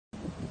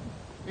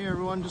Hey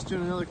everyone, just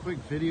doing another quick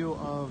video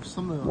of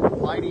some of the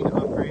lighting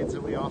upgrades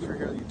that we offer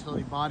here at the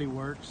utility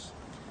Bodywerks.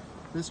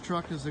 This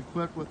truck is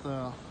equipped with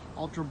a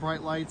ultra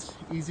bright lights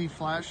easy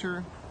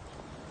flasher.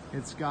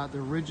 It's got the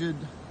rigid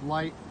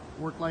light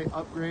work light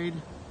upgrade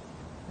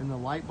in the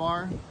light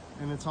bar,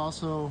 and it's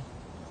also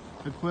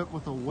equipped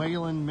with a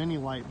Wayland mini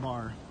light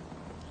bar.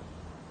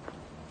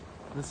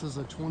 This is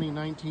a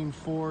 2019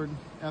 Ford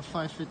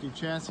F550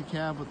 chassis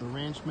cab with the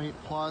Ranchmate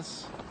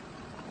Plus.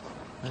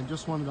 I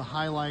just wanted to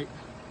highlight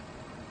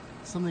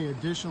some of the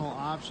additional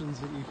options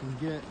that you can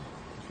get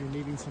if you're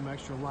needing some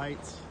extra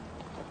lights,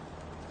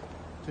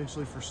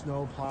 potentially for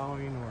snow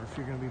plowing, or if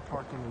you're going to be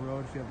parked on the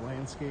road, if you have a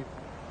landscape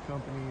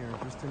company or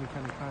just any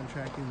kind of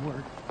contracting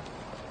work.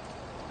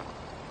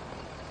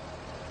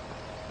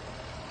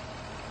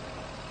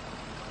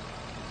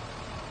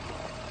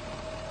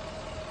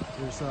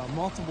 There's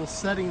multiple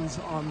settings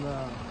on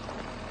the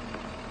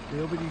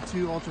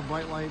OBD2 Ultra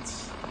Bright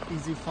Lights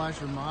Easy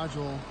Flasher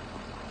module.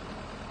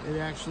 It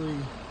actually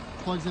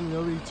plugs into the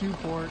OBD2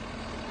 port,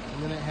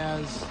 and then it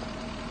has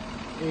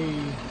a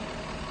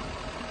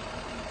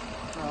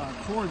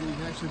cord that you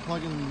can actually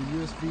plug into the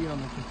USB on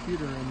the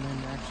computer and then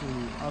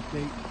actually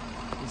update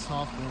the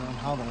software on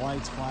how the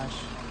lights flash.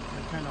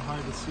 They're kind of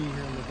hard to see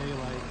here in the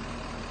daylight,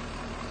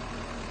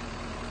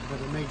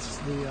 but it makes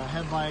the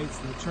headlights,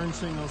 the turn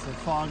signals, the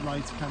fog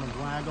lights kind of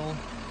waggle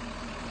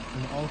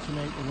and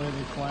alternate the way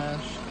they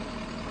flash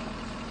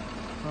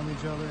from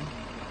each other.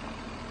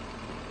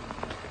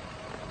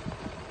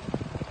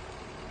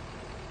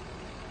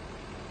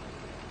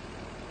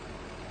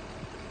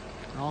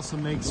 It also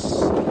makes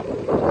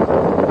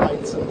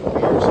lights and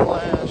mirrors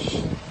flash.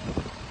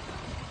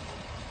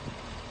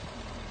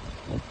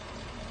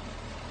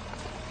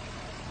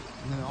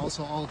 And then it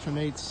also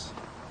alternates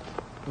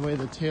the way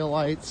the tail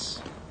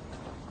lights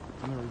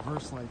and the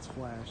reverse lights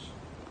flash.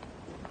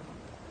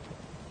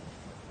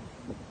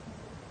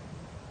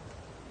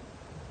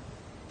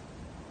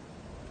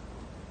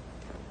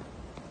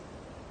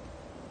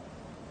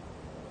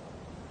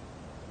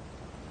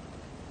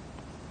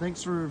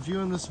 Thanks for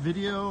reviewing this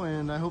video,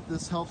 and I hope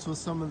this helps with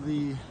some of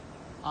the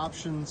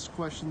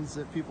questions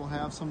that people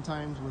have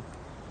sometimes with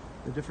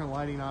the different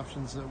lighting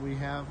options that we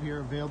have here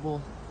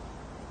available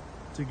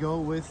to go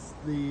with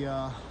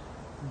the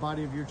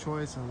body of your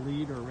choice, a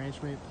Lead or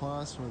Ranchmate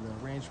Plus or the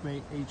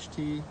Ranchmate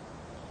HT.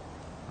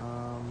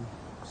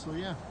 So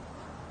yeah,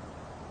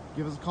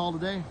 give us a call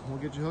today. We'll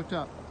get you hooked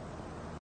up.